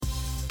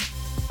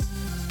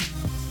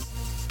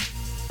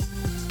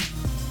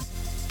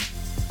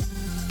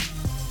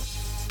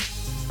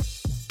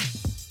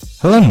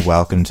Hello and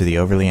welcome to the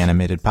Overly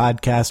Animated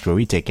Podcast, where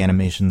we take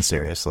animation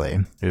seriously.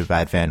 We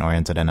provide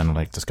fan-oriented and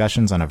analytic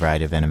discussions on a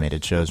variety of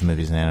animated shows,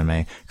 movies, and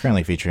anime,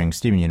 currently featuring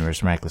Steven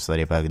Universe, Miraculous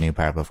Ladybug, New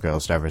Powerpuff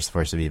Girls, Star vs.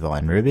 Force of Evil,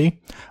 and RWBY.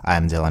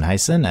 I'm Dylan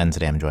Heisen, and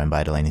today I'm joined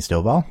by Delaney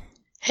Stovall.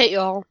 Hey,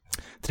 y'all.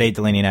 Today,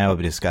 Delaney and I will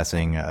be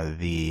discussing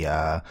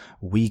the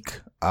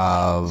week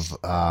of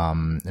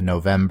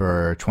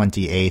November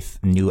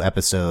 28th new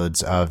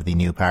episodes of the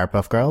new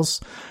Powerpuff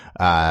Girls.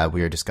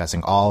 We are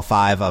discussing all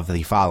 5 of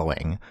the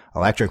following: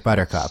 Electric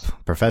Buttercup,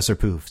 Professor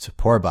Poofed,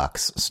 Poor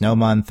Bucks, Snow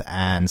Month,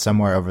 and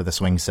somewhere over the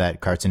swing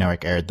set, Cartoon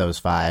Network aired those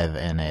 5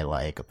 in a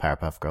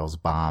Powerpuff Girls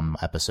bomb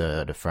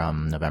episode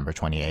from November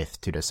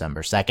 28th to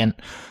December 2nd.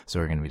 So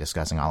we're going to be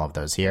discussing all of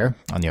those here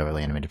on the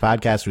Overly Animated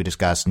Podcast. We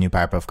discuss new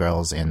Powerpuff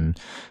Girls in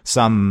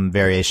some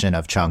variation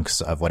of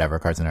chunks of whatever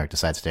Cartoon Network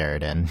decides to air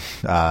it in.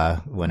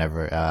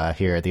 Whenever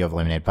here at the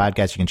Overly Animated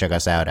Podcast, you can check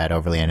us out at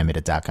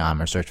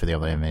overlyanimated.com or search for the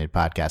Overly Animated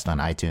Podcast on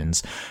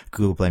iTunes,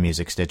 Google Play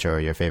Music, Stitcher, or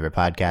your favorite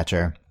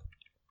podcatcher.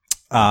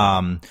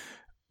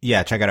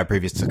 Yeah, check out our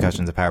previous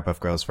discussions of Powerpuff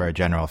Girls for our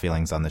general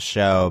feelings on the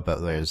show, but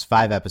there's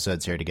 5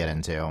 episodes here to get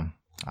into.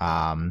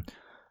 A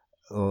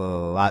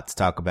lot to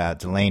talk about.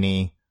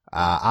 Delaney,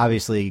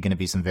 obviously going to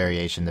be some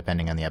variation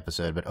depending on the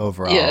episode, but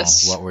overall,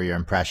 Yes. What were your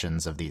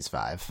impressions of these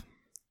 5?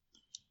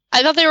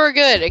 I thought they were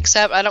good,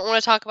 except I don't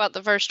want to talk about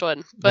the first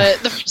one.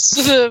 But the first,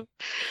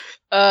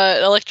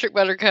 Electric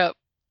Buttercup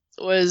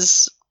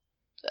was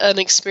an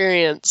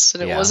experience,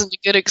 and it wasn't a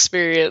good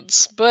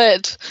experience.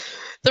 But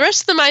the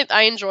rest of them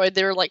I enjoyed.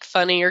 They were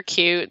funny or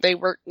cute. They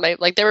were they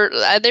were.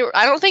 I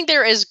don't think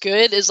they're as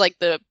good as I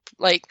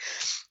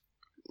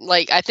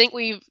think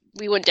we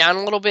went down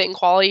a little bit in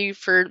quality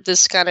for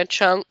this kind of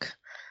chunk,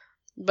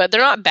 but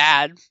they're not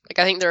bad.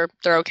 I think they're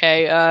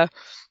okay.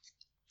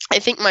 I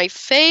think my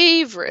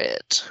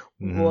favorite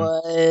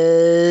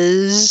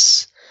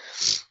was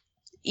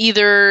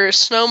either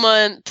Snow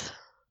Month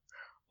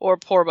or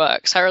Poor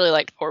Bucks. I really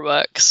liked Poor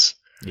Bucks.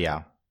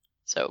 Yeah.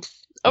 So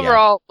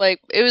overall,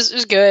 it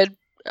was good.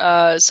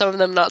 Some of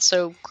them not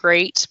so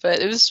great, but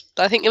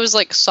I think it was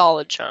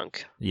solid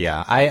chunk.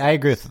 Yeah, I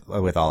agree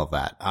with all of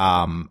that.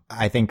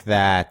 I think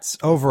that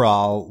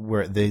overall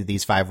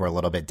these 5 were a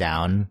little bit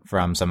down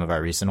from some of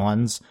our recent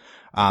ones.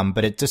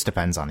 But it just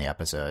depends on the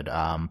episode.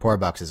 Poor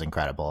Bucks is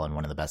incredible and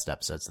one of the best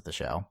episodes of the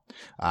show.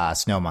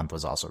 Snow Month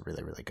was also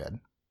really, really good.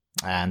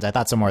 And I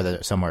thought somewhere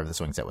of the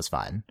swing set was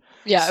fine.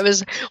 Yeah, it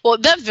was. Well,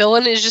 that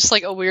villain is just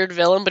a weird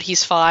villain, but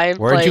he's fine.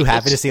 Weren't you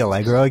happy to see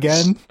Allegro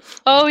again?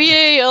 Oh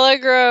yay,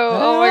 Allegro!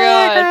 Oh my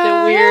god,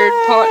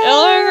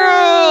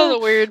 the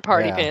weird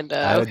party panda.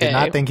 I Okay. did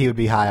not think he would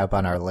be high up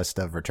on our list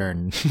of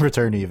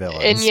returnee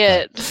villains.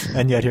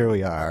 And yet here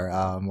we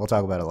are. We'll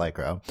talk about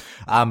Allegro.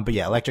 But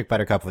yeah, Electric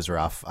Buttercup was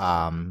rough.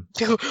 rough.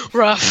 It was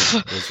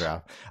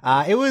rough.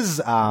 It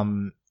was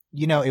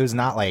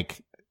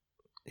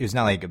it was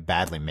not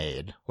badly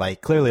made.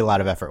 Clearly a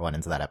lot of effort went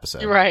into that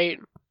episode. Right.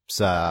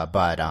 So,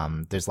 but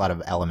there's a lot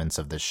of elements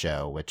of this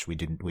show which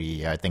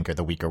I think are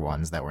the weaker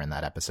ones that were in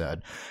that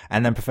episode.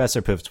 And then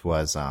Professor Poofed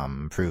was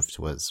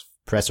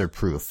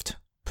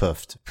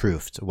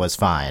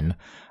fine.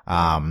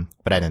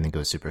 But I didn't think it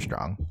was super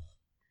strong.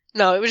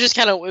 No, it was just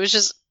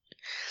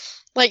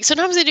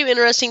sometimes they do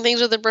interesting things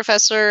with the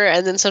professor,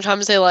 and then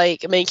sometimes they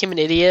make him an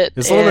idiot.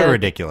 It's a little bit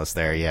ridiculous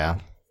there, yeah.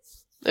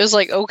 It was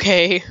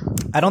okay.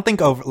 I don't think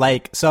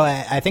so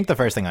I think the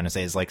first thing I'm going to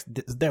say is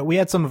we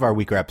had some of our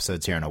weaker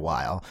episodes here in a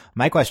while.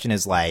 My question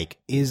is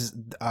is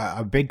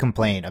a big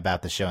complaint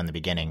about the show in the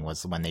beginning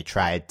was when they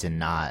tried to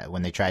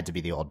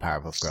be the old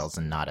Powerpuff Girls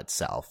and not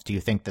itself. Do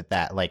you think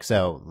that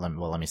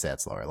let me say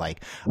that slower.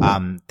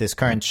 This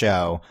current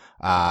show,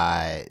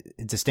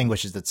 it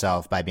distinguishes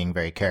itself by being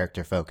very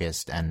character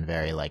focused and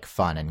very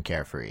fun and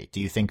carefree.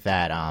 Do you think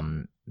that,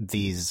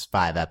 these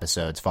 5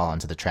 episodes fall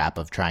into the trap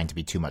of trying to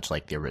be too much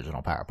like the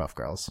original Powerpuff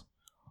Girls?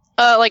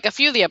 A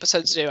few of the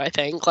episodes do, I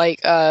think.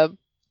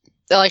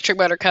 Electric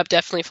Buttercup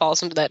definitely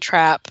falls into that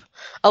trap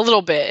a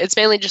little bit. It's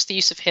mainly just the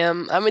use of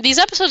him. I mean, these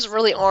episodes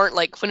really aren't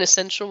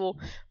quintessential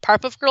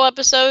Powerpuff Girl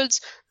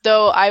episodes,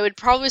 though I would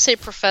probably say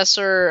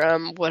Professor,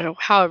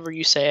 however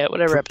you say it,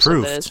 whatever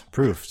episode it is.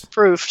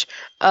 Proofed.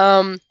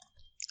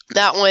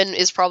 That one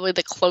is probably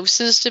the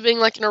closest to being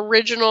an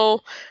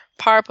original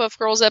Powerpuff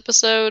Girls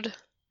episode.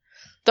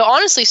 Though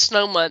honestly,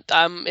 Snow Month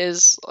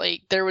is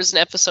there was an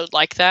episode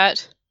like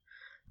that,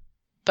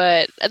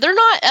 but they're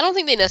not. I don't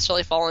think they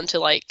necessarily fall into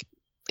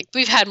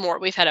we've had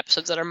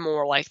episodes that are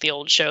more like the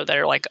old show that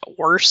are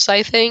worse.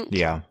 I think.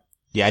 Yeah.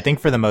 I think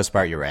for the most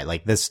part you're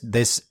right. This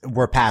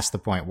we're past the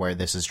point where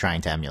this is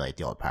trying to emulate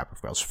the old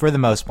Powerpuff Girls. For the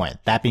most point.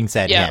 That being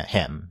said,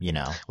 him.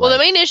 Well, the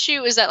main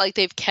issue is that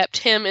they've kept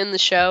him in the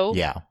show.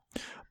 Yeah,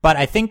 but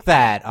I think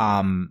that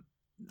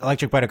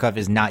Electric Buttercup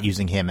is not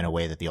using him in a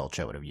way that the old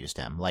show would have used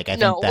him. I think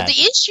that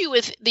the issue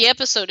with the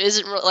episode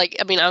isn't really,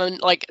 him.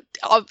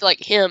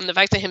 The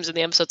fact that him's in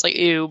the episode's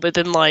ew, but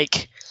then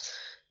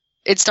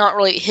it's not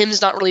really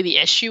him's not really the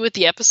issue with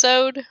the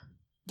episode.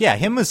 Yeah,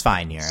 him was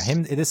fine here.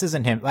 This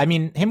isn't him. I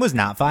mean, him was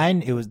not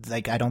fine. It was I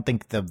don't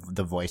think the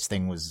voice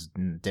thing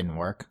didn't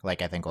work. I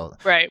think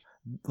right.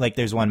 like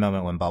there's one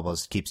moment when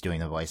Bubbles keeps doing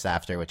the voice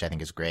after, which I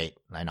think is great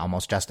and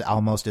almost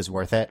is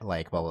worth it.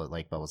 Bubbles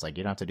like,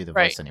 you don't have to do the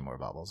voice anymore,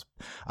 Bubbles.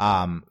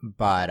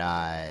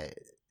 But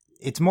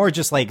it's more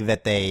just like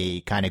that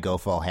they kind of go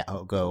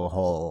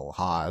whole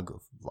hog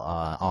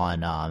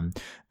on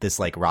this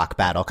like rock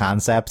battle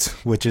concept,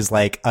 which is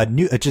like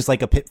just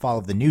like a pitfall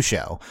of the new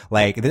show.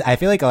 Like I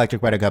feel like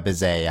Electric Buttercup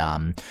is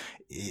a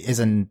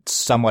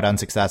somewhat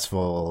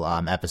unsuccessful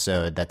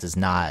episode that does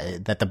not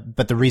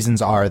but the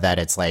reasons are that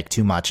it's like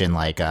too much in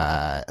like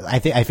I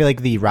feel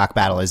like the rock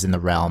battle is in the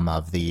realm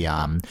of the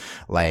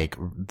like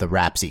the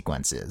rap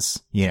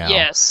sequences, you know.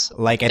 Yes,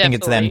 like I think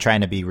it's them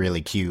trying to be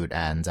really cute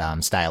and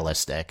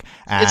stylistic,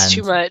 and it's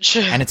too much.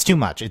 And it's too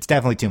much. It's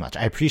definitely too much.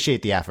 I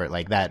appreciate the effort.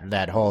 Like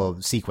that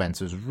whole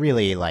sequence was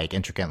really like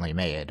intricately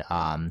made.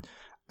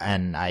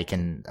 And I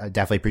can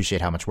definitely appreciate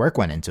how much work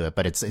went into it,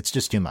 but it's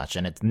just too much,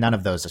 and none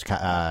of those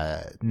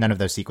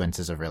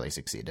sequences have really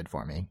succeeded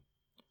for me.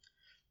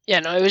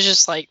 Yeah, no, it was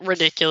just like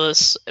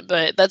ridiculous.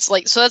 But that's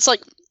like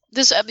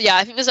this. Yeah,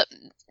 I think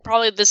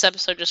this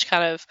episode just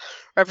kind of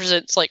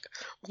represents like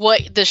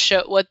what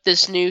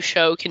this new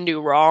show can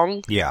do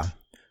wrong. Yeah,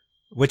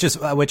 which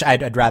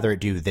I'd rather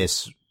do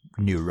this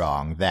new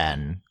wrong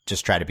than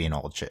just try to be an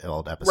old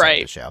episode of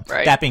the show.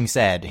 Right. That being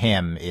said,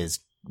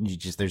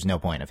 there's no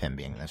point of him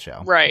being in the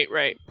show. Right.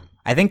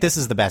 I think this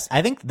is the best.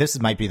 I think this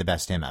might be the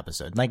best him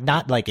episode. Like,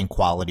 not like in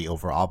quality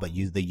overall, but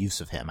the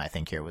use of him, I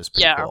think, here was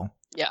pretty cool.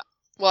 Yeah.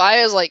 Well,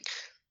 I was like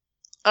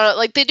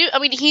they do. I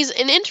mean, he's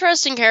an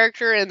interesting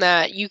character in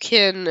that you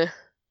can,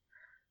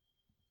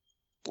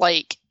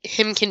 like,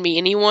 him can be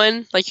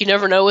anyone. Like, you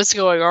never know what's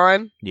going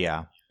on.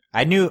 Yeah.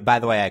 I knew, by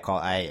the way,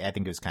 I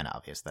think it was kind of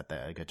obvious that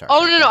the guitar.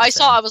 Oh, no, I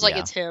was like,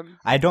 it's him.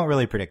 I don't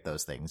really predict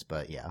those things,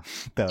 but yeah.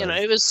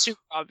 It was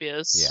super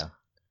obvious. Yeah.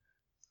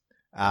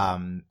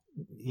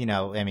 We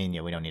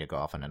don't need to go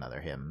off on another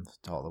hymn.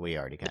 We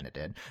already kind of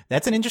did.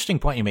 That's an interesting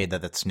point you made,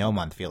 that Snow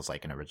Month feels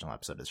like an original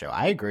episode of the show.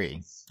 I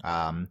agree.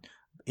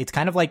 It's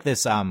kind of like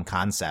this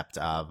concept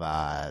of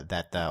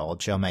that the old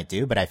show might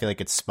do, but I feel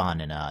like it's spun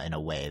in a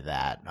way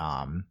that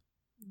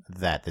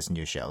that this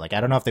new show, like,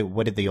 I don't know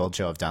what did the old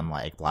show have done,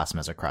 like Blossom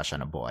has a crush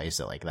on a boy,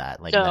 so like that,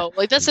 like no,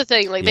 like that's the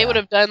thing, like they would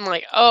have done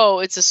like, oh,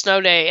 it's a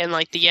snow day and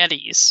like the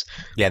Yetis.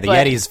 Yeah, the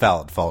Yetis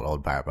felt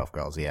old Powerpuff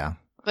Girls, yeah.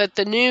 But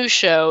the new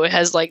show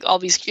has like all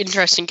these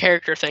interesting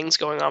character things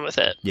going on with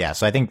it. Yeah,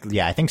 so I think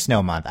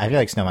Snow Month, I feel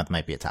like Snow Month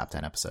might be a top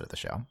 10 episode of the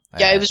show.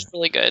 Yeah, it was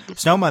really good.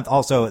 Snow Month,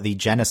 also the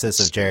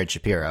genesis of Jared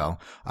Shapiro,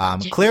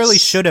 clearly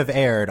should have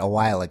aired a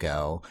while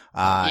ago.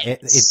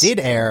 It did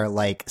air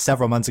like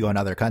several months ago in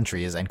other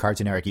countries, and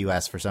Cartoon Network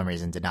US for some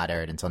reason did not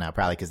air it until now,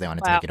 probably because they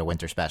wanted to make it a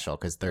winter special,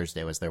 because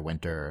Thursday was their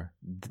winter,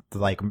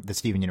 like the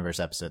Steven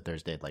Universe episode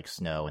Thursday had like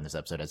snow, and this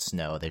episode had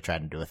snow. They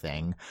tried to do a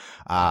thing.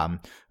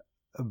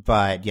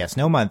 But yeah,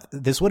 Snow Month,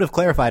 this would have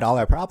clarified all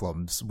our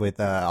problems with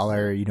all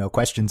our,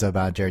 questions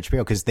about Jared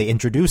Shapiro, because they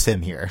introduce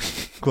him here.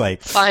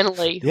 Like,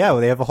 finally. Yeah,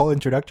 well, they have a whole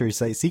introductory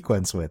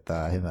sequence with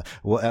him.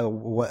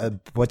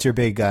 What's your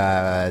big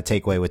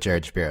takeaway with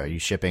Jared Shapiro? Are you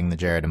shipping the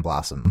Jared and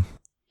Blossom?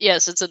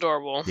 Yes, it's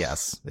adorable.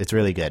 Yes, it's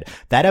really good.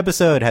 That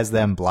episode has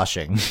them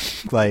blushing.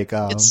 Like,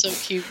 it's so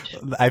cute.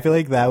 I feel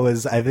like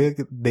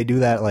they do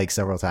that like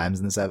several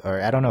times in this,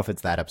 or I don't know if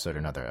it's that episode or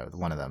another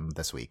one of them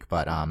this week,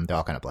 but they're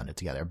all kind of blended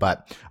together.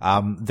 But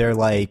their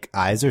like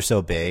eyes are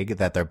so big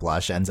that their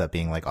blush ends up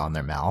being like on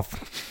their mouth.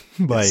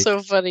 Like, it's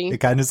so funny. It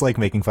kind of is like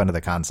making fun of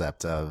the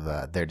concept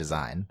of their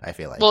design, I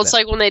feel like. Well, it's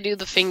like when they do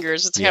the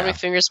fingers. It's like how many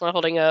fingers am I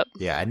holding up?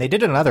 Yeah, and they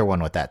did another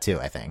one with that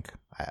too, I think.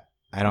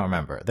 I don't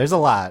remember. There's a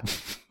lot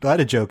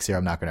of jokes here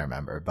I'm not going to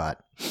remember, but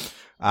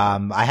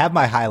I have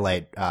my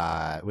highlight.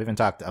 We haven't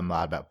talked a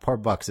lot about Poor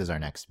Bucks is our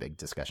next big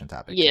discussion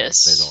topic.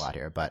 Yes. There's a lot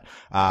here, but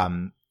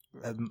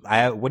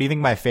what do you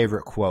think my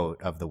favorite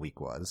quote of the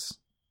week was?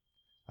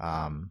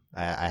 I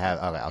have,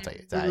 okay, I'll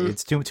tell you.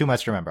 It's too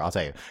much to remember. I'll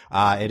tell you.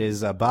 It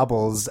is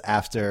Bubbles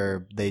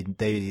after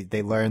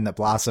they learn that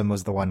Blossom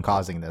was the one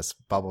causing this.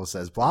 Bubbles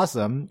says,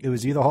 "Blossom, it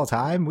was you the whole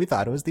time? We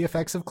thought it was the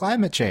effects of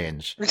climate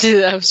change."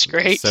 That was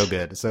great. So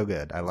good. So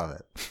good. I love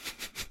it.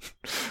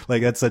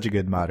 Like, that's such a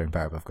good modern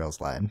Powerpuff Girls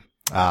line.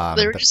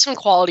 There were just some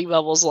quality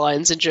Bubbles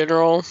lines in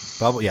general.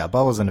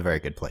 Bubbles in a very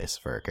good place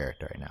for her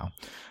character right now.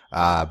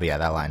 But yeah,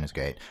 that line is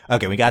great.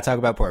 Okay, we gotta talk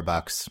about Poor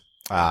Bucks.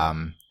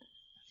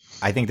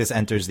 I think this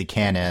enters the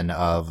canon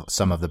of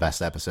some of the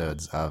best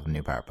episodes of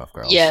New Powerpuff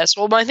Girls. Yes.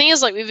 Well, my thing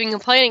is, like, we've been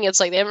complaining. It's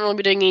like they haven't really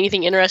been doing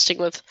anything interesting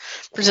with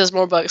Princess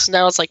Morbucks.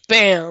 Now it's like,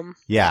 bam.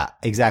 Yeah,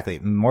 exactly.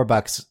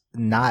 Morbucks,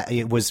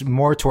 it was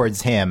more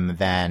towards him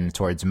than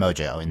towards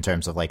Mojo in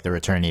terms of, like, the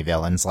returnee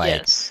villains. Like,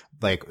 yes.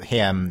 Like,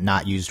 him,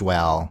 not used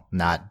well,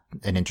 not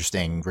an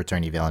interesting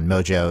returnee villain.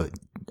 Mojo,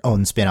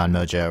 own spin on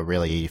Mojo,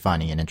 really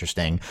funny and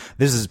interesting.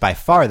 This is by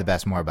far the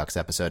best Morbucks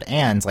episode,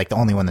 and like the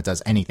only one that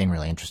does anything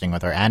really interesting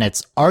with her, and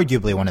it's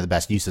arguably one of the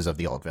best uses of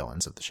the old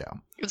villains of the show.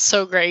 It's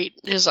so great.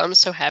 I'm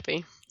so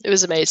happy. It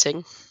was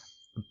amazing.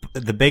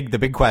 The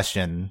big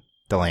question,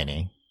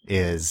 Delaney,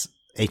 is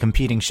a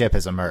competing ship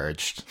has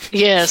emerged.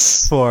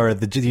 Yes.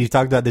 You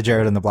talked about the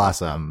Jared and the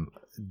Blossom.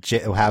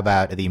 How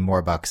about the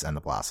Morbucks and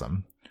the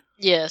Blossom?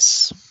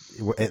 Yes.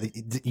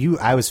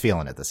 I was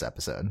feeling it this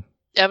episode.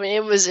 I mean,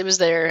 it was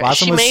there.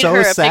 Blossom She was made so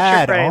her a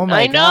sad. picture frame. Oh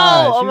my I know.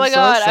 gosh, Oh she my was so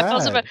god. I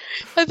felt so sad. bad.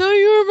 I thought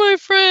you were my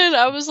friend.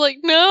 I was like,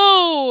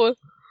 no.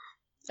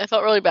 I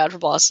felt really bad for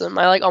Blossom.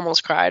 I like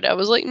almost cried. I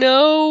was like,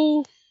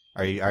 no.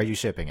 Are you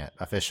shipping it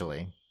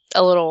officially?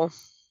 A little.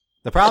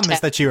 The problem is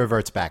that she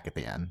reverts back at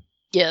the end.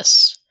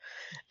 Yes.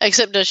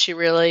 Except, does she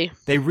really?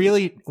 They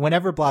really,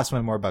 whenever Blossom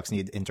and Morbucks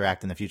need to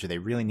interact in the future, they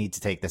really need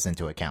to take this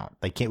into account.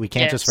 Like, we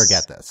can't just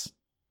forget this.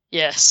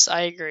 Yes,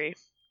 I agree.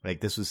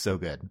 Like, this was so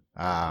good.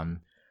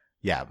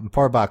 Yeah,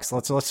 poor Bucks.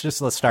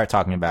 Let's start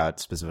talking about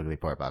specifically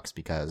poor Bucks,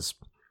 because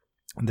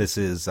this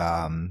is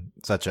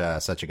such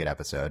a good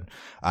episode.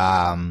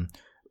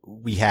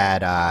 We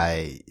had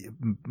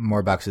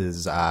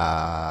Morbucks's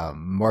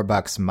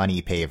Morbucks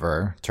money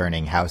paver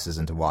turning houses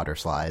into water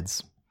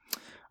slides.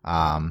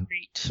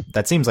 Great.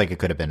 That seems like it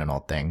could have been an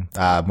old thing.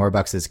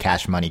 Morbucks's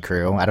Cash Money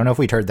Crew. I don't know if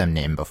we'd heard them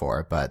named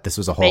before, but this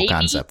was a whole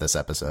concept this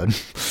episode.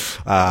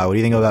 What do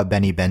you think about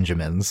Benny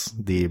Benjamin's,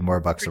 the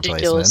Morbucks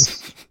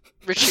replacement?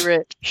 Richie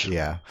Rich.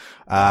 Yeah.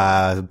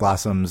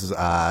 Blossom's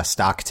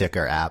stock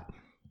ticker app.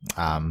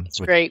 It's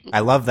great. I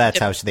love that's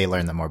how they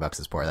learn that Morbucks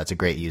is poor. That's a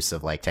great use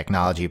of like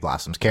technology,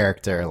 Blossom's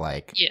character,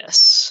 like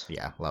yes.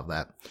 Yeah, love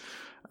that.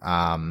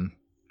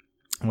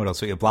 What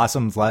else?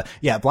 Blossom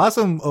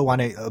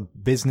wanted a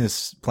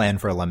business plan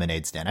for a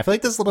lemonade stand. I feel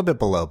like this is a little bit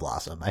below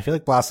Blossom. I feel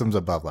like Blossom's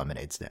above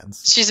lemonade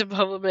stands. She's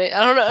above lemonade.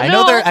 I don't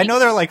know. I know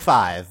they're like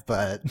 5,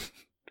 but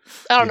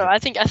I don't know. I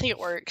think it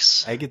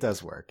works. I think it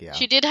does work. Yeah.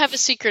 She did have a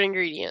secret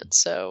ingredient,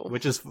 so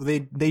which is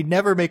they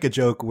never make a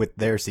joke with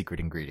their secret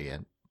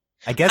ingredient.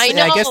 I guess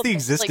the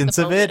existence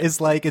of it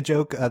is like a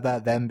joke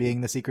about them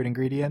being the secret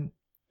ingredient.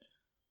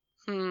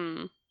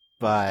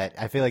 But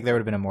I feel like there would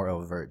have been a more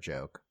overt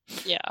joke.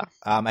 Yeah.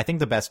 I think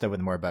the best of with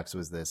Morbucks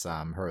was this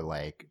her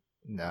like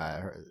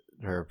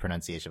her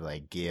pronunciation of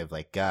like give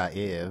like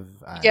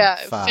iv.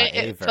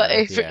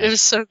 It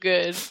was so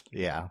good.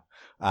 Yeah.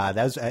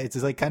 It's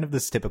like kind of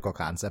this typical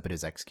concept, but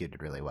it's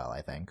executed really well,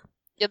 I think.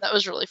 Yeah, that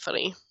was really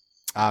funny.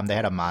 They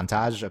had a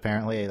montage,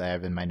 apparently, I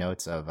have in my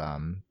notes of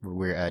an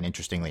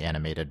interestingly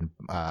animated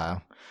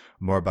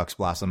Morbucks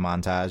Blossom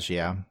montage,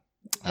 yeah.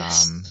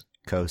 Yes.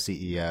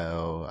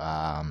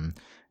 Co-CEO,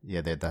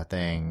 the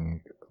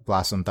thing,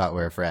 Blossom thought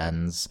we were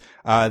friends.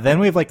 Then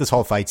we have like this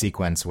whole fight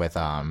sequence with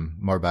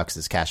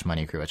Morbucks' Cash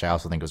Money Crew, which I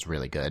also think was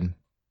really good.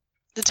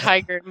 The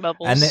tiger and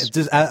Bubbles.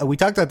 And we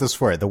talked about this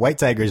before. The white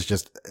tiger is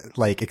just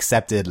like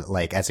accepted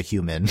like as a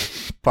human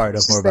part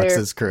of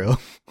Morbucks' crew.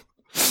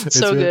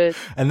 So good.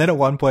 And then at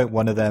one point,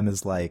 one of them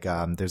is like,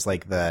 there's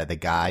like the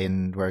guy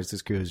in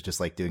Morbucks' crew is just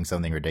like doing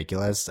something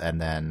ridiculous, and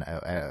then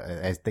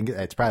I think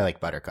it's probably like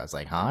Buttercup's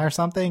like, huh, or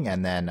something,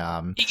 and then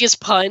he gets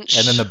punched,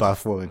 and then the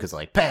buff woman goes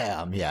like,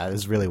 bam, yeah, it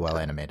was really well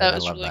animated. I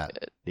love really that.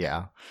 Good.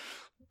 Yeah.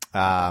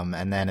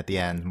 And then at the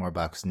end,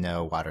 Morbucks,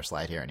 no water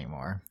slide here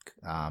anymore.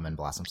 And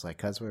Blossom's like,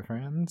 'cause we're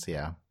friends.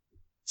 Yeah.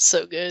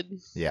 So good.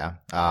 Yeah.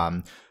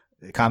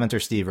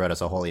 Commenter Steve wrote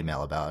us a whole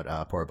email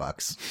about poor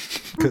Bucks,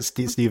 because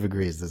Steve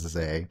agrees this is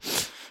a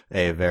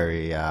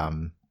very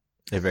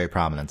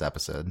prominent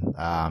episode.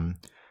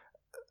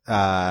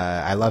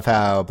 I love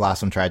how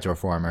Blossom tried to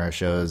reform her.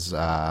 Shows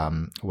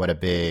what a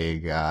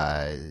big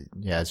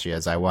she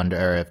is. I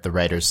wonder if the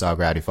writers saw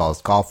Gravity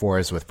Falls call for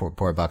us with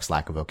poor Bucks'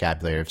 lack of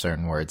vocabulary of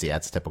certain words. Yeah,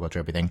 it's a typical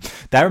tropey thing.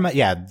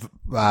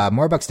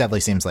 Morbucks definitely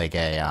seems like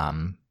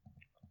a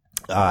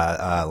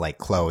like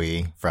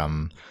Chloe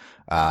from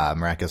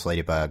Miraculous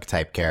Ladybug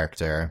type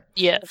character.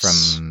 Yes.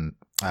 From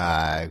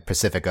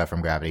Pacifica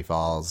from Gravity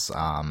Falls.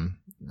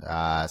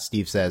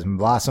 Steve says,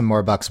 Blossom,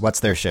 Morbucks, what's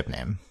their ship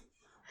name?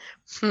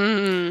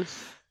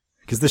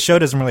 Because the show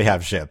doesn't really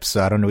have ships,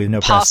 so I don't know. We have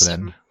no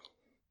precedent.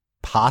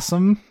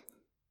 Possum?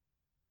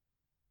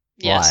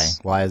 Yes.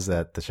 Why is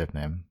that the ship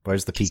name?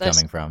 Where's the P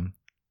coming from?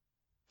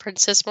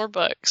 Princess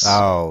Morbucks.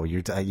 Oh,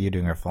 you're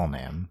doing her full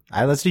name.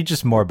 Let's do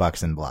just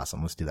Morbucks and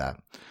Blossom. Let's do that.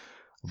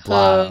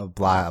 Blocks.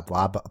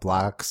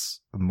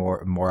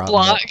 It's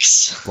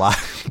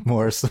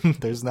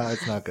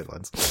not good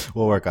ones.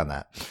 We'll work on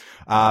that.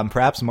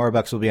 Perhaps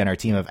Morbucks will be on our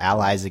team of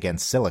allies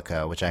against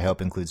Silico, which I hope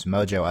includes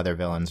Mojo, other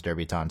villains,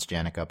 Derby Taunts,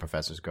 Janica,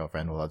 Professor's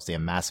girlfriend. We'll see a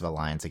massive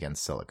alliance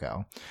against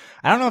Silico.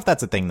 I don't know if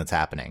that's a thing that's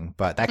happening,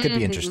 but that could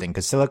be interesting,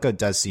 because Silico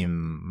does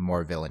seem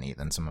more villainy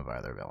than some of our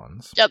other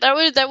villains. Yeah,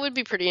 that would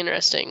be pretty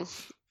interesting.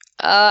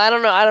 I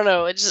don't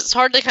know. It's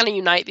hard to kind of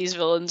unite these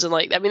villains, and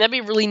like, I mean, that'd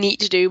be really neat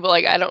to do, but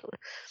like,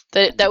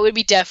 that would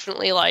be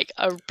definitely like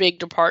a big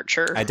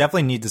departure. I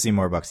definitely need to see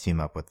Morbucks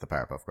team up with the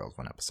Powerpuff Girls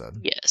one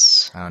episode.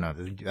 Yes. I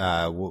don't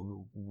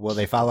know. Will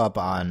they follow up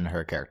on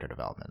her character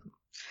development?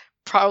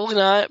 Probably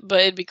not,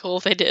 but it'd be cool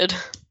if they did.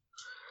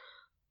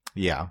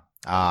 Yeah.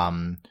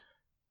 I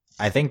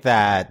think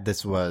that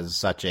this was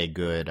such a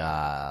good,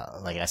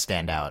 like a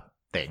standout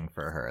thing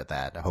for her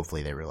that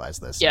hopefully they realize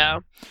this. Yeah.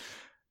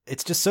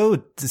 It's just so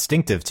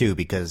distinctive too,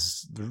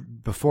 because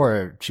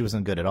before she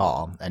wasn't good at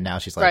all, and now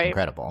she's like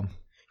incredible.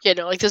 Yeah,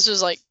 no, like this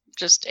was like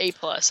just A+.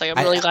 Like,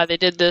 I'm really glad they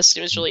did this.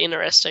 It was really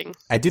interesting.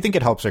 I do think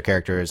it helps her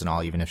characters and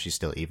all, even if she's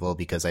still evil,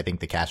 because I think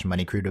the Cash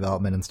Money crew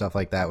development and stuff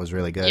like that was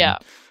really good. Yeah.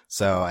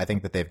 So I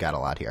think that they've got a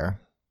lot here.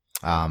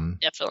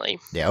 Definitely.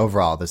 Yeah,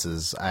 overall, this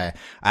is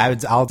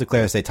I'll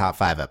declare this a top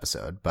 5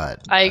 episode,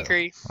 but I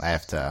agree. I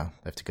have to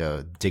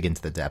go dig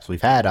into the depths.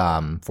 We've had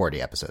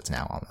 40 episodes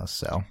now almost,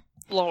 so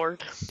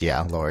Lord.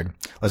 Yeah, Lord.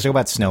 Let's talk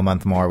about Snow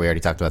Month more. We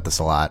already talked about this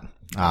a lot.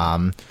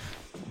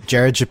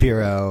 Jared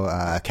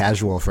Shapiro,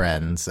 casual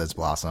friend, says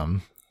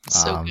Blossom.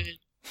 So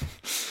good.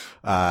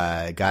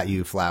 Got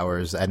you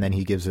flowers, and then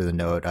he gives her the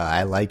note.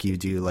 I like you.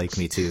 Do you like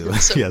me too?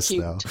 So yes,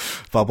 cute. no.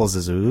 Bubbles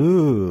is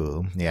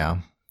ooh, yeah,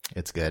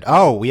 it's good.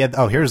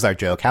 Here's our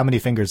joke. How many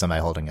fingers am I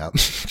holding up?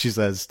 She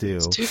says to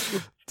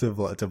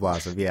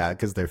Blossom. Yeah,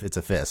 because it's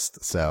a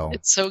fist. So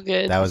It's so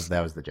good. that was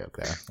the joke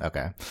there.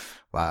 Okay.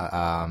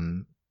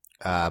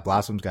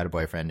 Blossom's got a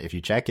boyfriend. If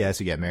you check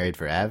yes, you get married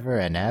forever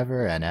and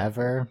ever and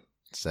ever.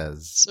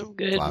 Says So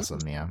good. Blossom.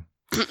 Yeah.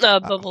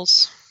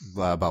 Bubbles.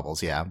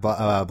 Bubbles, yeah.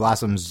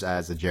 Blossoms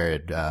as a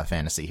Jared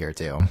fantasy here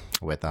too,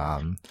 with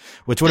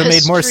which would have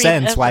made more Best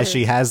sense dream why ever.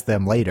 she has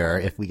them later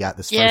if we got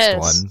this Yes.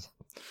 first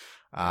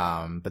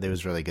one. But it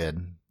was really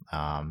good.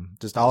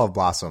 Just all of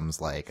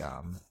Blossoms, like,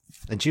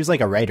 and she was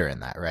like a writer in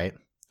that, right?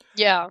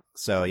 Yeah.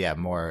 So yeah,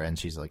 more, and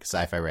she's like a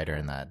sci-fi writer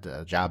in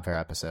that job fair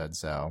episode.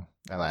 So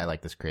I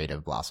like this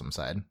creative Blossom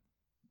side.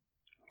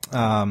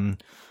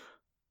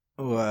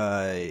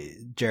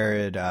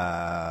 Jared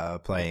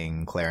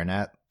playing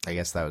clarinet. I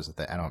guess that was the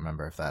thing. I don't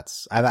remember if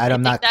that's.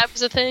 I'm not. That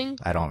was a thing.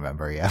 I don't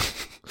remember. Yeah.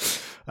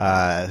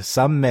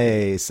 Some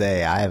may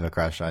say I have a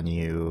crush on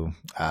you.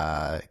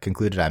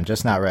 Concluded I'm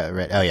just not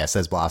ready. Oh yeah,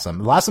 says Blossom.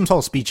 Blossom's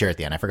whole speech here at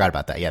the end. I forgot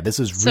about that. Yeah, this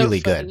is So really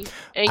funny. good.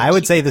 And I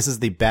would cute. say this is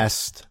the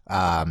best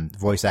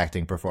voice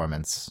acting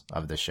performance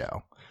of the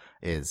show.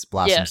 Is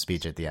Blossom's Yeah.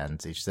 speech at the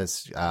end. She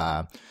says,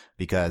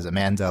 because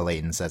Amanda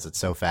Layton says it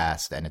so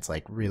fast and it's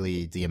like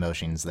really the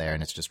emotions there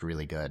and it's just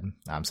really good.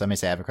 Some may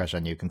say I have a crush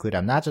on you. Conclude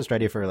I'm not just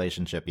ready for a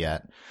relationship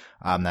yet.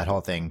 That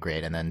whole thing,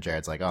 great. And then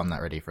Jared's like, oh, I'm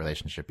not ready for a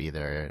relationship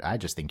either. I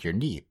just think you're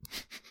neat.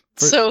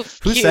 So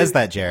Who cute. says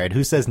that, Jared?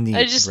 Who says neat?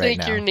 I just right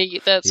think now? you're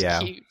neat. That's Yeah.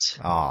 cute.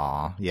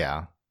 Aw,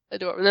 yeah.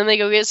 Adorable. And then they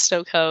go get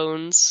snow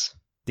cones.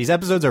 These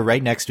episodes are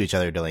right next to each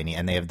other, Delaney,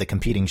 and they have the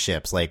competing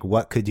ships. Like,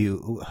 what could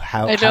you?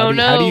 How I do don't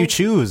you, how do know. you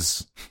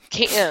choose?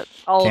 Can't.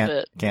 All of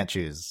it. Can't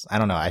choose. I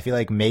don't know. I feel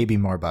like maybe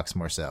more Bucks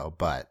more so,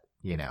 but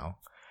you know,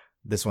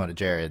 this one,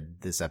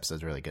 Jared, this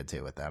episode's really good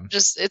too with them.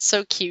 Just, it's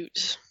so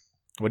cute.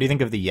 What do you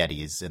think of the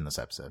Yetis in this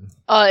episode?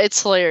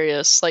 It's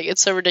hilarious. Like,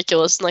 it's so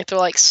ridiculous. And, like, they're,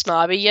 like,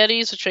 snobby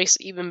Yetis, which makes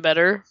it even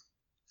better.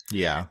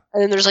 Yeah,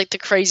 And then there's, like, the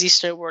crazy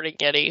snowboarding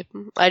Yeti.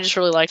 I just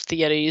really liked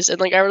the Yetis. And,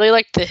 like, I really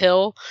liked the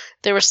hill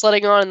they were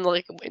sledding on and,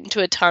 like,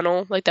 into a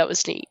tunnel. Like, that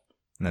was neat.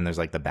 and then there's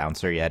like the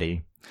bouncer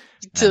Yeti.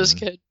 It was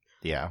And- good.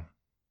 Yeah.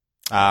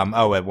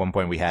 At one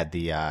point we had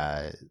they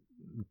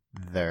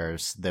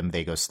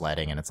go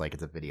sledding and it's like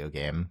it's a video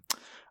game.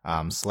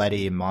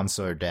 Sleddy,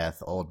 Monster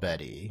Death, Old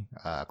Betty.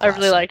 I really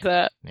classic. liked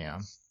that. Yeah,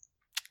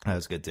 that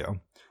was good too.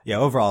 Yeah,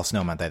 overall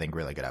Snow Month, I think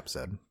really good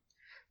episode.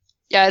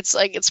 Yeah,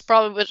 it's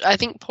probably, I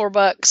think, Poor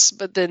Bucks,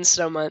 but then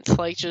Snow Month.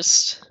 Like,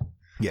 just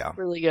Yeah,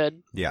 really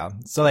good. yeah.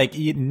 So like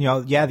you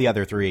know, yeah, the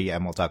other three,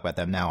 and we'll talk about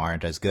them now,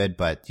 aren't as good,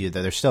 but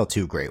there's still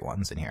two great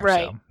ones in here.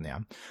 Right. So yeah,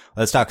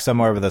 let's talk some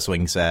more over the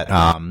swing set.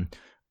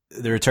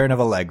 The return of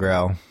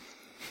Allegro.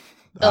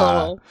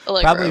 Allegro.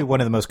 Probably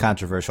one of the most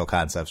controversial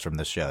concepts from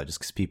this show, just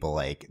because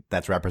people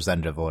that's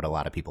representative of what a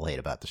lot of people hate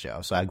about the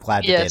show. So I'm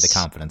glad that they had the Yes.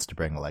 confidence to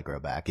bring Allegro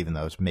back, even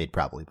though it was made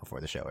probably before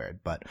the show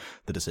aired, but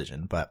the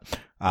decision. But,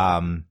 we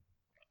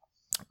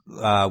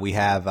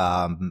have,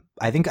 I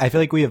feel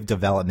like we have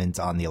development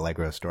on the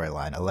Allegro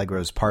storyline.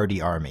 Allegro's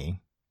party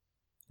army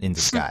in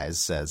disguise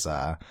says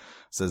I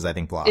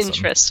think Blossom.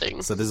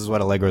 Interesting. So this is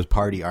what Allegro's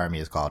party army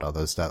is called, all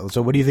those stuff.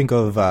 So what do you think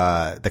of,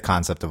 the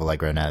concept of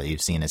Allegro now that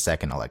you've seen a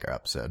second Allegro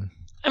episode?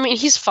 I mean,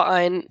 he's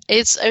fine.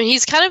 He's an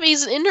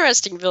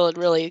interesting villain,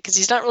 really, because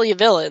he's not really a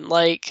villain.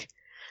 Like,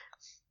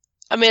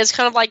 I mean, it's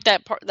kind of like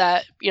that part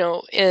that, you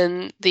know,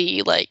 in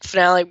the, like,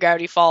 finale of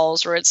Gravity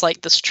Falls, where it's like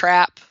this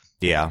trap.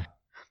 Yeah.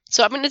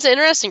 So, I mean, it's an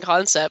interesting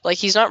concept. Like,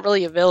 he's not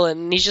really a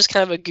villain. He's just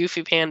kind of a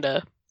goofy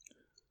panda.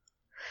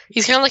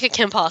 He's kind of like a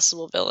Kim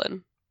Possible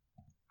villain.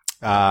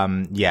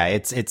 Yeah,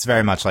 it's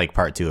very much like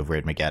part 2 of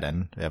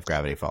Raidmageddon of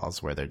Gravity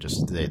Falls, where they're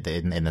just they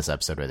in this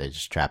episode where they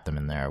just trap them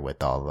in there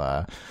with all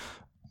the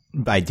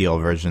ideal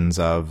versions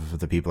of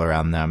the people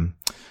around them.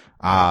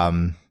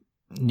 Allegro,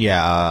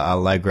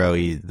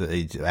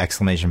 the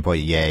exclamation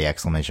point, yay,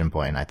 exclamation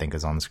point, I think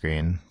is on the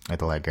screen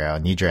with Allegro.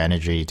 Need your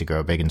energy to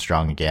grow big and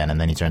strong again, and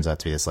then he turns out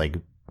to be this like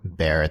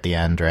bear at the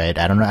end, right?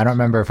 I don't know. I don't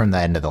remember from the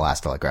end of the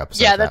last Allegro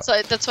episode. Yeah,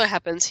 that's what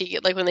happens. He,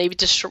 like, when they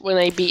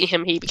beat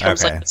him, he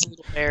becomes Okay. like this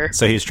little bear.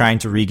 So he's trying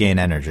to regain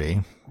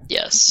energy.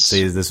 Yes.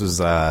 So this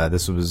was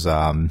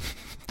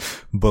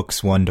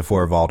books 1 to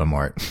 4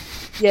 Voldemort.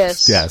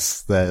 Yes.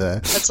 Yes,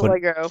 That's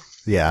Allegro.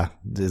 Yeah,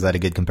 is that a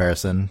good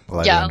comparison?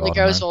 Allegro Yeah, and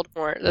Allegro's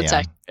Voldemort? Voldemort. That's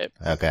Yeah. accurate.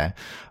 Okay.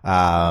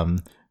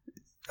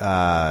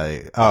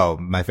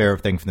 My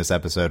favorite thing from this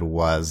episode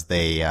was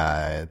they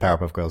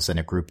Powerpuff Girls sent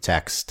a group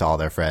text to all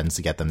their friends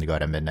to get them to go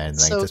to midnight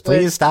and So just good.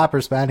 please stop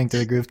responding to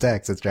the group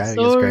text. It's driving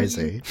us Sorry.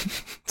 crazy.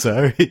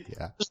 Sorry.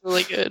 Yeah. It was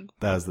really good.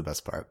 That was the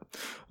best part.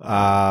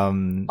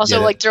 Also,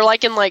 yeah, like they're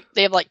like in like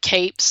they have like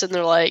capes and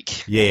they're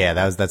like yeah,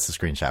 that's the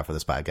screenshot for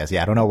this podcast.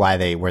 Yeah, I don't know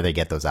where they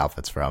get those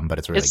outfits from, but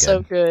it's really it's good.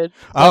 so good.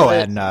 Oh, Love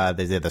it. and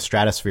they did the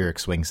stratospheric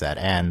swing set,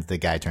 and the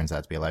guy turns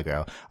out to be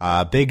Allegro.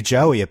 Big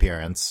Joey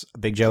appearance.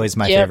 Big Joey's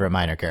my Yep. favorite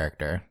minor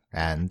character,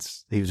 and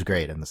he was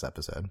great in this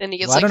episode. And he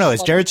gets, Well, I don't like, know. Is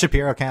fun- Jared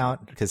Shapiro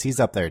count? Because he's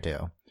up there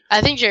too.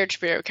 I think Jared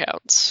Shapiro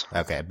counts.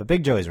 Okay, but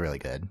Big Joey's really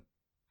good.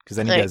 Because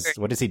then he I goes,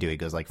 agree. what does he do? He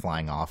goes like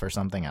flying off or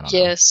something? I don't know.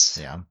 Yes.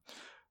 Yeah.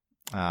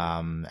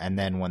 And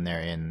then when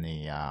they're in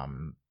the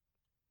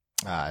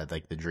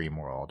like the dream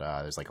world,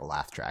 there's like a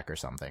laugh track or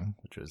something,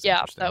 which was Yeah,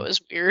 interesting. that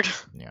was weird.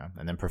 Yeah,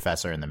 and then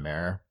Professor in the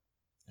mirror.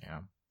 Yeah.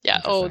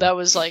 Yeah. Oh, Interesting. that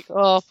was like,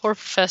 oh, poor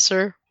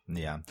professor.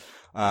 Yeah.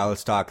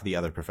 Let's talk the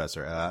other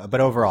professor.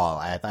 But overall,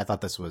 I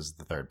thought this was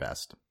the third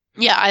best.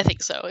 Yeah, I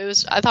think so. It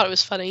was. I thought it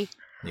was funny.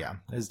 Yeah,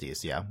 it was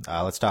decent.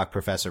 Yeah. Let's talk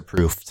Professor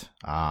Proofed.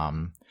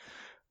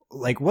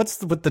 Like,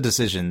 what's with the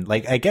decision?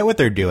 Like, I get what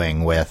they're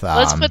doing with.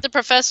 Let's put the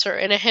professor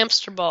in a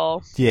hamster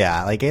ball.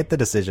 Yeah, like, I get the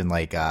decision,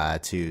 like,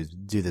 to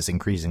do this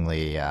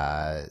increasingly,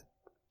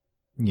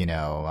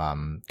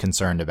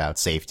 concerned about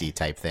safety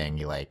type thing.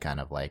 He like kind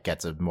of like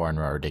gets more and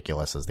more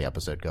ridiculous as the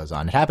episode goes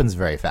on. It happens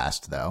very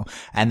fast though,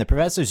 and the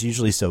professor's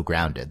usually so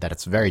grounded that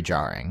it's very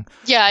jarring.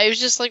 Yeah, it was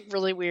just like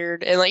really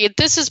weird, and like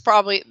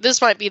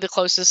this might be the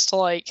closest to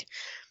like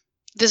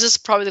this is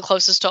probably the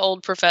closest to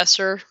old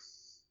professor,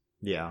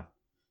 Yeah.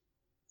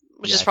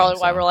 which Yeah, is I probably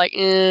think why so. we're like,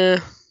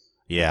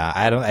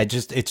 Yeah,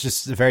 it's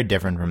just very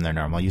different from their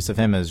normal use of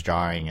him as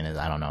jarring, and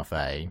I don't know if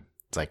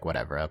it's like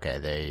whatever.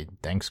 Okay,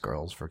 thanks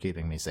girls for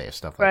keeping me safe,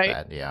 stuff like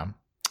Right. that. Yeah.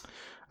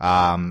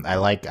 Then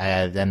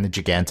the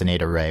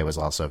Gigantinator Ray was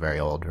also a very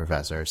old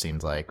professor. It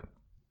seems like.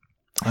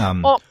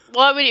 well,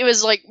 I mean, it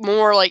was like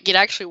more like it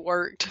actually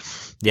worked.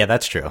 Yeah,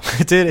 that's true.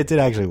 It did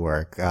actually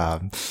work.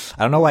 I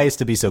don't know why he used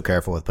to be so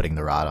careful with putting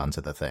the rod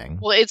onto the thing.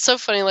 Well, it's so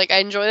funny. Like I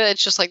enjoy that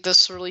it's just like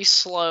this really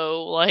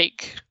slow.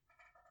 Like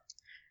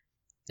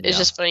it's Yeah.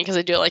 just funny because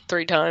they do it like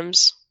 3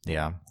 times.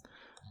 Yeah.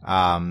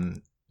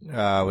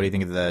 What do you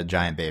think of the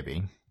giant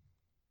baby?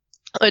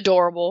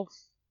 Adorable.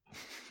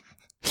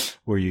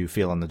 Were you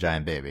feeling the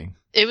giant baby?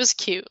 It was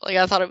cute. Like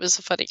I thought it was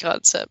a funny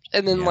concept,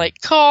 and then Yeah.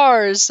 like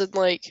cars and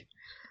like.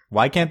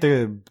 Why can't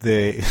the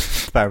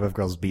Powerpuff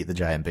Girls beat the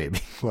giant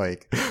baby?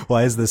 Like,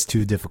 why is this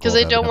too difficult? Because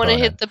they of an don't want to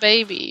opponent? hit the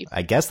baby.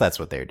 I guess that's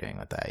what they're doing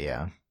with that.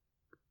 Yeah.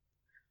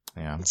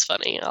 Yeah. It's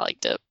funny. I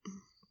liked it.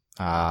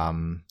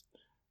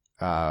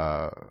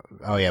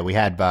 Oh yeah, we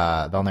had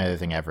the only other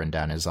thing I've written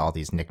down is all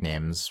these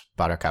nicknames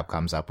Buttercup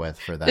comes up with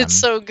for them. It's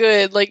so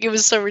good. Like it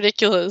was so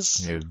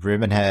ridiculous. You know,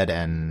 Ribbonhead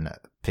and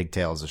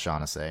Pigtails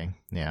O'Shaughnessy.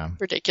 Yeah.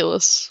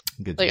 Ridiculous.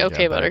 Good, Like, good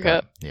okay, job,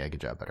 Buttercup. Yeah,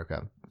 good job,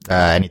 Buttercup.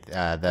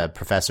 The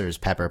professor's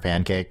pepper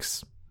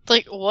pancakes.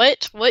 Like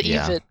what? What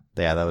Yeah. even?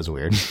 Yeah, that was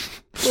weird.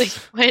 Like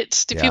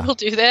what? Do Yeah. people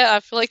do that? I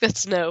feel like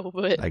that's no.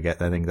 But I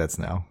think that's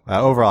no.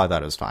 Overall, I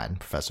thought it was fine.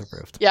 Professor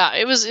Proofed. yeah,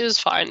 it was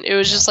fine. It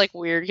was Yeah. just like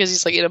weird because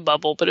he's like in a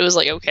bubble, but it was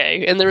like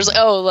okay. And there was like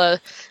the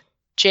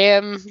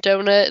jam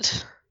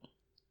donut.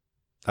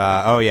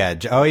 Yeah.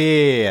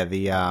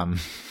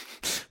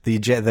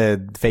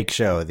 The fake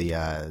show,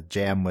 the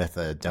jam with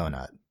a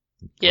donut.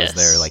 Yes.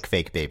 Was their like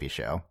fake baby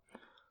show.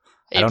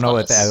 A+. I don't know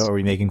are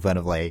we making fun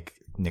of like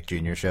Nick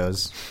Jr.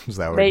 shows? Is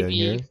that what we're doing Maybe.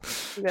 here?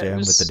 That Jam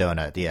was- with the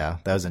donut. Yeah,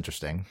 that was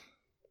interesting.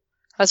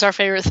 That's our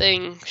favorite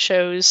thing.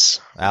 Shows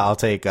I'll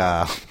take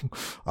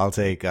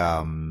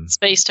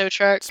Space Tow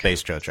Truck.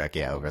 Space Tow Truck,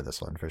 yeah, over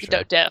this one for sure.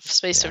 No, Def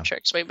Space Yeah. Tow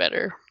Truck's way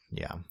better.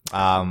 Yeah.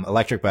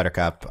 Electric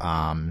Buttercup,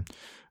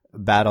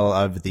 Battle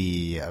of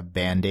the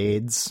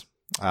Band-Aids.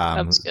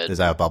 That was good. Is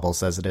that what Bubbles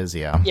says it is?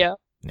 Yeah. Yeah.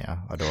 Yeah,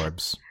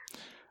 adorbs.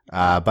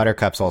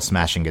 Buttercup's whole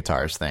smashing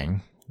guitars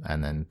thing,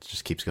 and then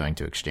just keeps going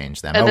to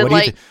exchange them. And then, what do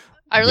you like,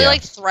 I really yeah.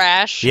 like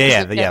Thrash.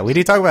 Yeah. We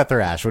need to talk about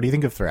Thrash. What do you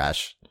think of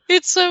Thrash?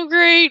 It's so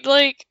great.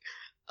 Like,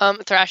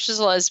 Thrash is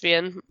a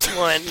lesbian,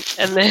 one,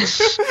 and then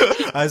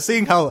I was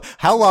seeing how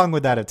long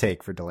would that have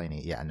take for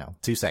Delaney? Yeah, no,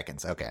 2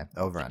 seconds. Okay,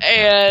 over on.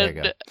 There you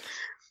go. and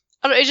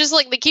I don't know, it's just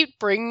like they keep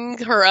bringing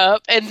her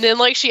up, and then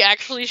like she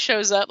actually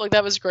shows up. Like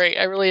that was great.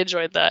 I really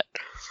enjoyed that.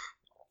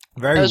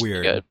 Very that was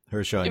weird. good.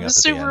 Her showing It up was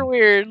at the super end.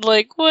 weird.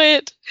 Like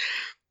what?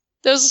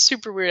 That was a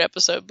super weird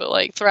episode, but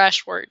like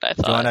Thrash worked. I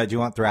thought. Do you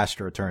want Thrash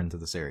to return to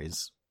the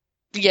series?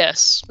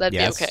 Yes, that'd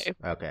Yes. be okay.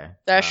 Okay.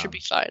 That should be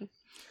fine.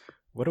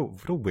 What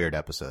a weird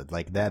episode.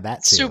 Like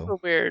that too. Super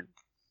weird.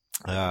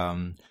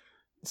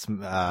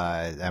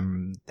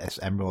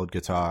 Emerald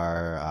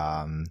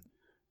guitar.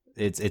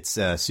 It's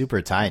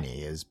super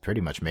tiny. Is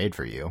pretty much made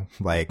for you.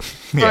 Like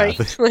yeah.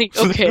 Right? Like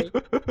okay.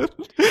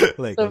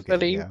 Like So okay,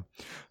 funny. yeah.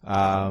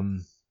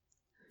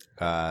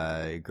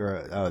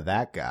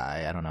 That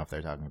guy. I don't know if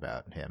they're talking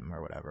about him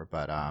or whatever,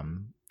 but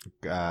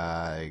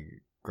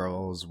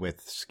girls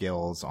with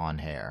skills on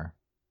hair.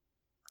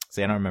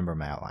 See, I don't remember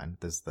my outline.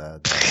 This is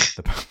the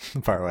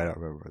part where I don't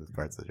remember the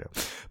parts of the show.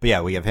 But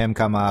yeah, we have him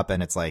come up,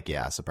 and it's like,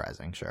 yeah,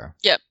 surprising, sure.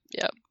 Yep.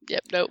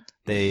 Nope.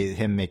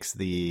 Him makes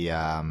the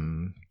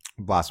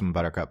Blossom and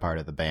Buttercup part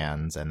of the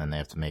bands, and then they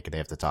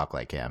have to talk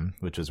like him,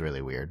 which was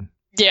really weird.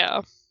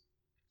 Yeah.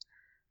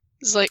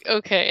 It's like,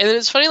 okay. And then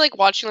it's funny, like,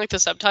 watching, like, the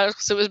subtitles,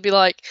 because it would be,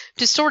 like,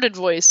 distorted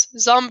voice,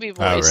 zombie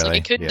voice. Oh, really? Like,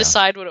 I couldn't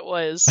decide what it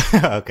was.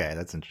 Okay,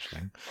 that's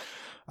interesting.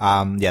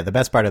 Yeah, the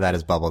best part of that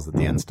is Bubbles at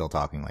the end still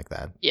talking like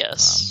that.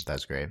 Yes.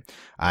 That's great.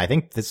 I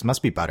think this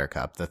must be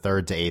Buttercup, the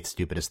 3rd to 8th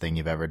stupidest thing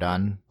you've ever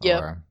done. Yep.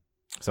 Or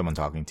someone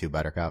talking to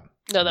Buttercup.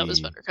 No, that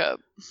was Buttercup.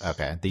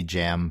 Okay, the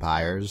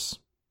Jampires.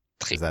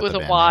 Is that with the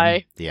a band Y.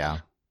 name? Yeah.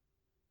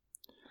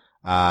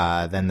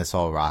 Then this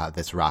whole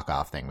rock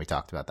off thing, we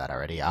talked about that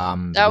already.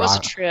 That was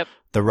a trip.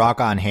 The rock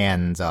on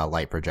hands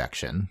light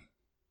projection.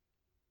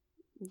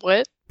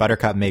 What?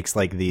 Buttercup makes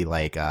like the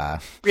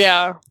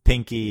yeah,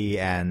 pinky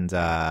and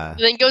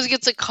then goes and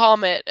gets a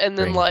comet and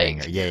then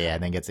like finger. Yeah,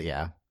 and then gets it.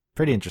 Yeah,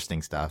 pretty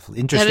interesting stuff.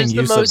 Interesting that is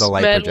use the of most the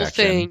light metal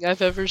projection thing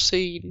I've ever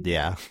seen.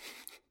 Yeah.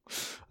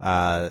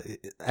 I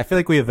feel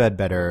like we have had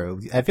better.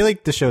 I feel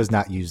like the show has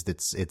not used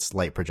its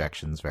light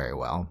projections very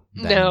well.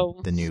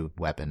 No, the new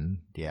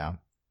weapon. Yeah.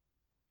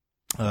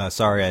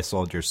 Sorry, I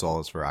sold your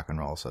souls for rock and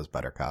roll, says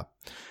Buttercup,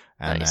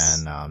 and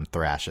nice. Then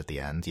Thrash at the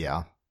end.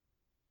 Yeah.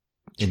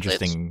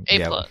 Interesting.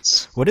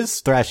 It's A+. What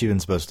is Thrash even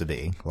supposed to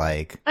be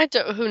like?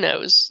 Who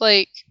knows?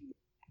 Like,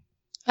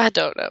 I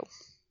don't know.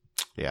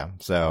 Yeah.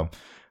 So,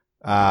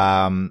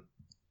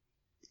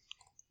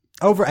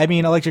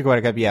 Electric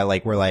Buttercup, yeah,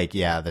 like we're like,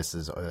 yeah, this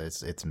is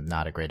it's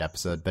not a great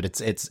episode, but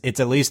it's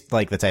at least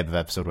like the type of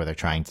episode where they're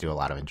trying to do a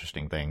lot of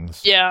interesting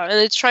things. Yeah, and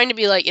it's trying to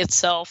be like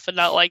itself and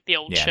not like the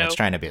old show. Yeah, it's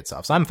trying to be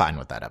itself. So I'm fine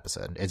with that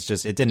episode. It's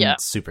just it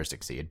didn't super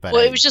succeed, but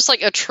it was just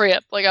like a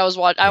trip. Like I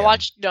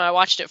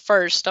watched it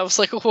first. I was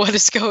like, what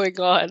is going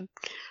on?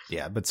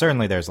 Yeah, but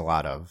certainly there's a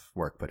lot of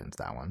work put into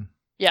that one.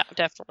 Yeah,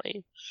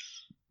 definitely.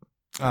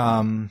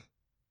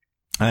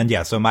 And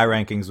yeah, so my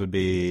rankings would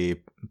be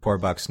Poor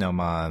Buck, Snow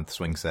Month,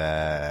 Swing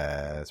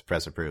Sets,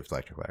 Press Approved,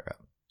 Electric Buttercup.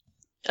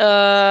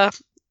 I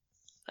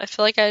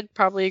feel like I'd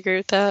probably agree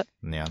with that.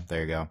 Yeah,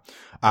 there you go.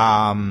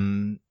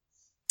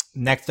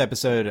 Next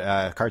episode,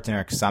 Cartoon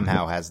Network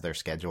somehow has their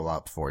schedule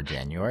up for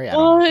January. I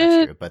don't know if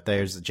that's true, but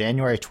there's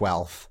January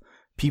 12th,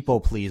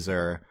 People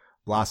Pleaser.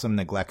 Blossom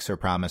neglects her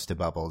promise to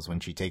Bubbles when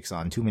she takes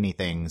on too many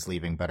things,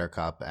 leaving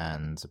Buttercup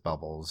and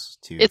Bubbles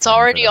to. It's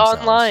already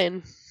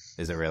online.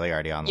 Is it really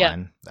already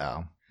online? Yeah.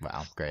 Oh,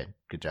 wow. Great.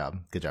 Good job,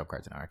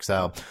 Cartoon Network.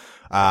 So,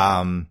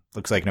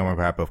 looks like no more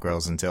Powerpuff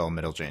Girls until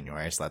middle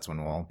January. So that's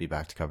when we'll be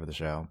back to cover the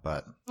show.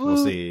 But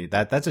we'll see.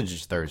 That's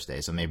just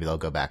Thursday. So maybe they'll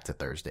go back to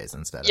Thursdays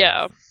instead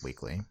of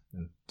weekly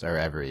or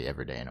every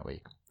day in a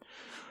week.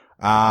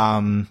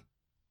 I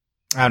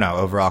don't know.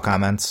 Overall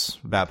comments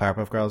about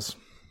Powerpuff Girls?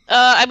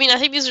 I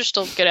think these are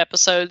still good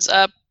episodes.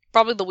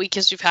 Probably the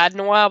weakest we've had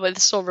in a while, but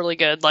it's still really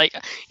good. Like,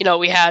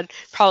 we had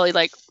probably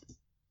like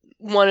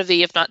one of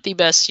the, if not the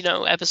best,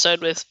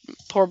 episode with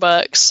Poor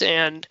Bucks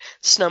and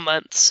Snow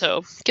Month.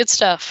 So good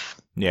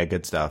stuff. Yeah,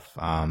 good stuff.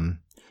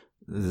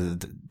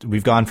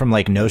 We've gone from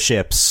like no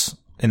ships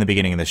in the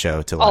beginning of the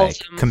show to like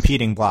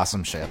competing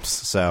Blossom ships.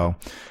 So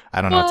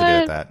I don't know what to do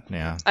with that.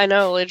 Yeah, I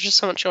know. There's just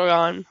so much going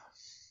on.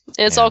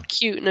 And it's all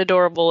cute and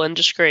adorable and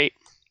just great.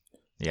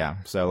 Yeah.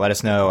 So let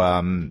us know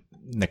in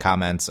the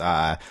comments.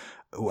 Are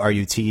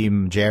you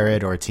Team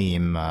Jared or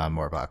Team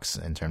Morbucks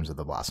in terms of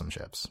the Blossom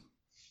ships?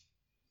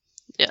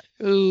 Yeah.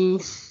 Ooh.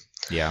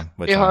 Yeah.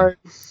 Pretty hard.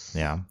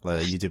 Yeah.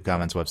 YouTube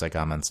comments, website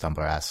comments, Tumblr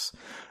asks.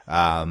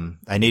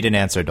 I need an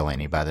answer,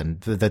 Delaney, by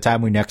the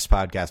time we next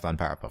podcast on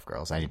Powerpuff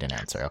Girls. I need an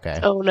answer, okay?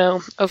 Oh,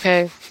 no.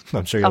 Okay.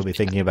 I'm sure you'll be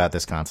thinking about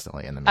this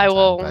constantly in the meantime. I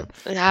will.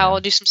 I'll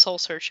do some soul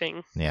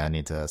searching. Yeah, I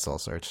need to soul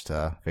search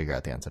to figure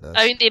out the answer to this.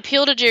 I mean, the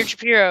appeal to Jared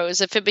Shapiro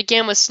is if it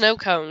began with snow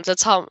cones,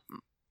 that's how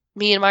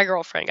me and my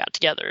girlfriend got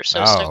together.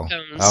 So snow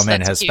cones. Oh,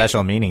 man, it has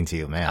special meaning to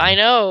you, man. I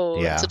know.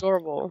 Yeah. It's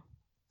adorable.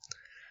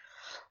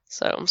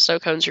 So snow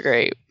cones are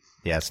great.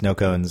 Yeah, snow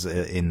cones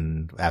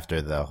in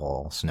after the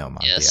whole snow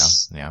month.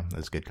 Yes. Yeah,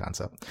 that's a good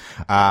concept.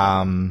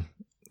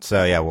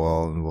 So yeah,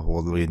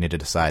 we need to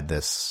decide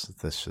the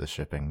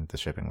shipping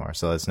more.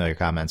 So let us know your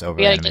comments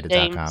over at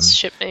animated.com.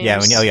 Ship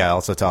names. Yeah,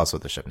 also tell us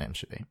what the ship name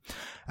should be.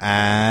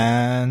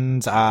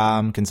 And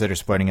consider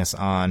supporting us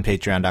on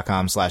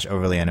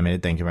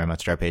patreon.com/overlyanimated. Thank you very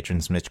much to our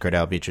patrons. Mitch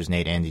Cordell features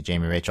Nate, Andy,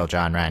 Jamie, Rachel,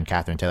 John, Ryan,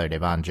 Catherine, Taylor,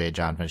 Devon, Jay,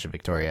 John, Fisher,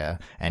 Victoria,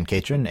 and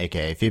Katrin,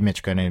 aka Phoebe,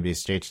 Mitch, Cordell,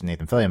 States,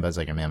 Nathan, Fillion, Buzz,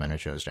 Ligger, Mailman,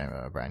 Shows,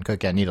 Brian,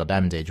 Cook, Needle,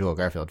 Diamond Day, Jewel,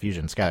 Garfield,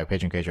 Fusion, Skylar,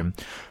 Patron, Katrin.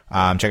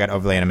 Check out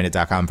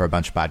overlyanimated.com for a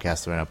bunch of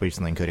podcasts that went up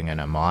recently, including an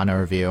Moana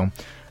review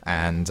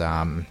and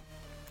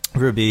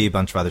Ruby, a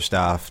bunch of other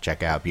stuff.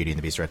 Check out Beauty and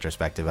the Beast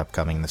retrospective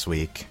upcoming this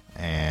week,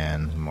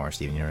 and more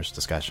Steven Universe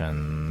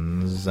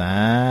discussions.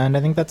 And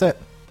I think that's it.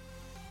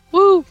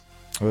 Woo!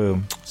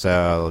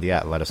 So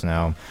yeah, let us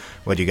know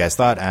what you guys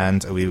thought,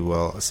 and we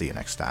will see you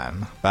next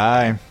time.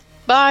 Bye.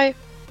 Bye.